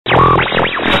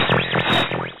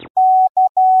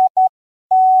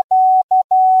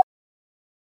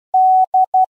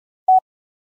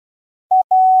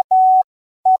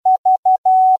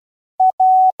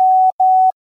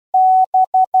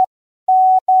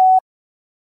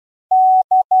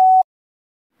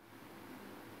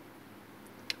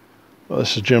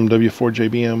This is Jim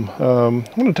W4JBM. I'm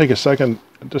going to take a second.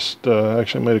 Just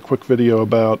actually made a quick video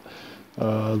about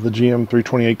the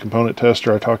GM328 component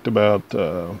tester. I talked about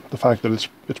the fact that it's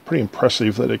pretty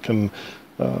impressive that it can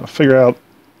figure out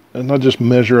and not just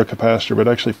measure a capacitor, but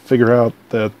actually figure out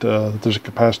that there's a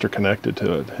capacitor connected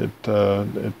to it.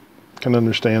 It can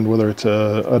understand whether it's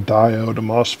a diode, a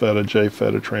MOSFET, a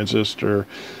JFET, a transistor,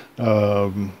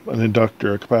 an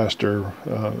inductor, a capacitor,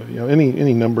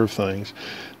 any number of things.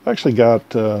 I've actually got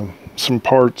some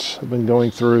parts I've been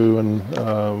going through,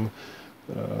 and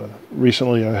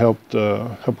recently I helped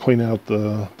clean out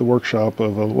the workshop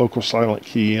of a local silent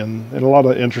key, and a lot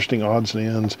of interesting odds and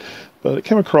ends. But it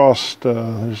came across,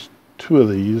 there's two of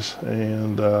these,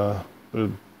 and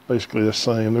they're basically the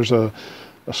same. There's a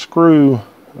screw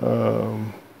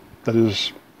that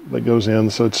goes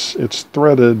in, so it's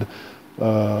threaded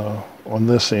on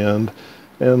this end.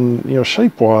 And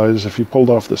shape-wise, if you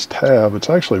pulled off this tab, it's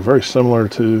actually very similar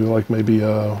to like maybe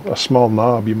a small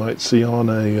knob you might see on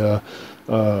a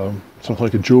something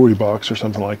like a jewelry box or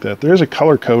something like that. There is a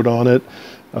color code on it.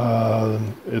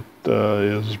 It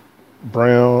is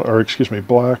brown, or excuse me,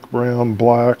 black, brown,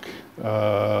 black.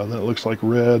 Then it looks like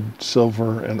red,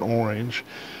 silver, and orange.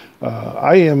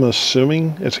 I am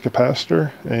assuming it's a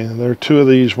capacitor, and there are two of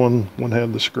these. One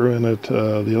had the screw in it,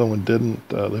 the other one didn't.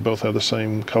 They both have the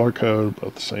same color code,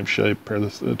 both the same shape, appear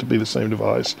to be the same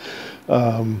device.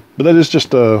 But that is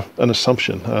just an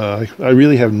assumption. I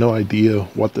really have no idea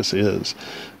what this is,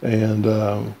 and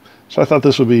so I thought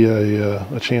this would be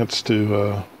a chance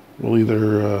to we'll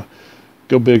either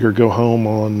go big or go home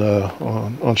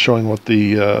on showing what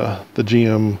the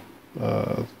GM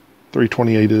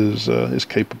 328 is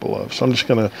capable of. So I'm just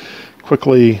going to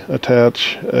quickly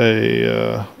attach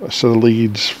a set of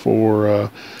leads for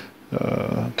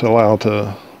to allow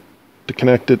to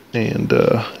connect it and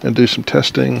do some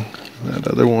testing. That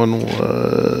other one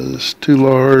was too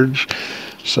large,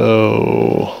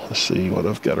 so let's see what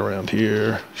I've got around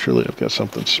here. Surely I've got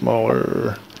something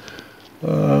smaller.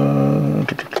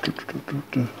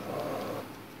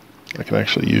 I can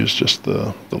actually use just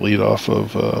the lead off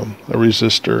of a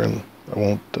resistor, and I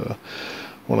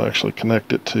won't actually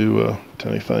connect it to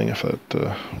anything if that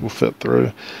will fit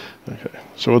through. Okay,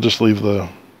 so we'll just leave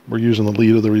we're using the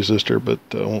lead of the resistor, but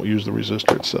I won't use the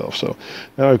resistor itself. So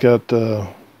now I've got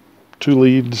two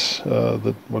leads,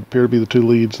 what appear to be the two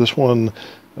leads. This one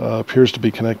appears to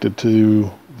be connected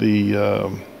to the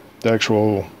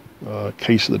actual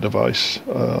case of the device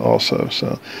also.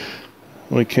 So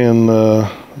we can,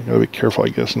 you gotta be careful, I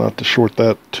guess, not to short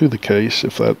that to the case,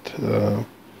 if that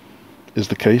is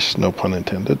the case, no pun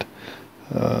intended.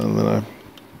 And then I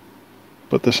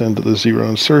put this into the zero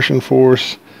insertion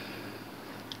force,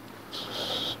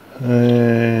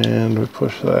 and we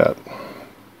push that.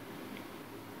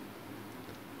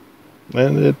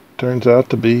 And it turns out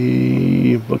to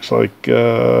be, looks like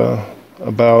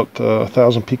about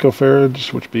 1,000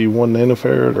 picofarads, which would be 1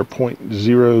 nanofarad, or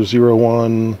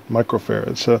 0.001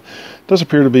 microfarads. So it does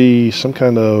appear to be some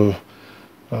kind of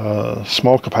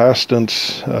small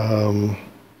capacitance.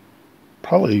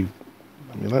 Probably,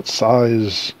 I mean, that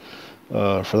size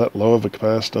for that low of a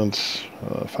capacitance.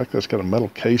 The fact that it's got a metal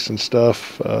case and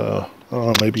stuff. I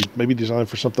don't know, maybe designed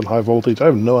for something high voltage. I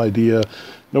have no idea,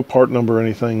 no part number or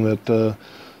anything that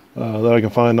I can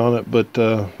find on it, but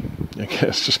I guess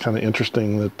it's just kind of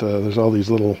interesting that there's all these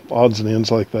little odds and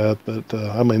ends like that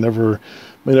I may never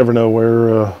know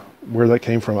where that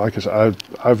came from. Because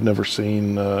I've never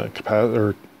seen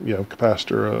capacitor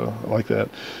like that.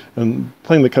 And the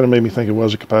thing that kind of made me think it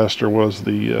was a capacitor was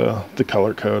the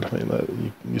color code. I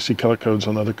mean, you see color codes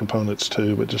on other components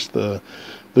too, but just the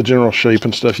general shape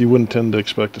and stuff, you wouldn't tend to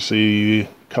expect to see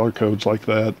color codes like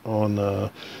that on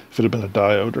if it had been a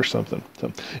diode or something.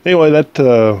 So anyway, that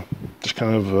just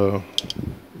kind of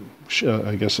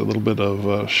I guess a little bit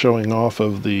of showing off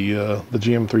of the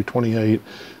GM328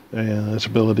 and its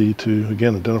ability to,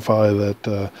 again, identify that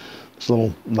this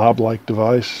little knob-like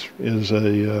device is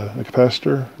a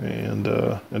capacitor, and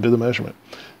do the measurement.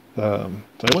 So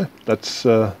anyway, that's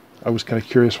I was kind of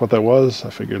curious what that was.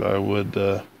 I figured I would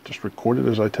just record it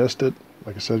as I test it.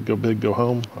 Like I said, go big, go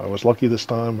home. I was lucky this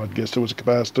time. I'd guessed it was a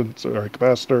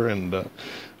capacitor, and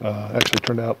actually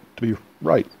turned out to be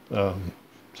right. So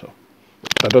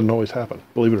that doesn't always happen,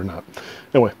 believe it or not.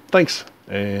 Anyway, thanks,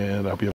 and I hope you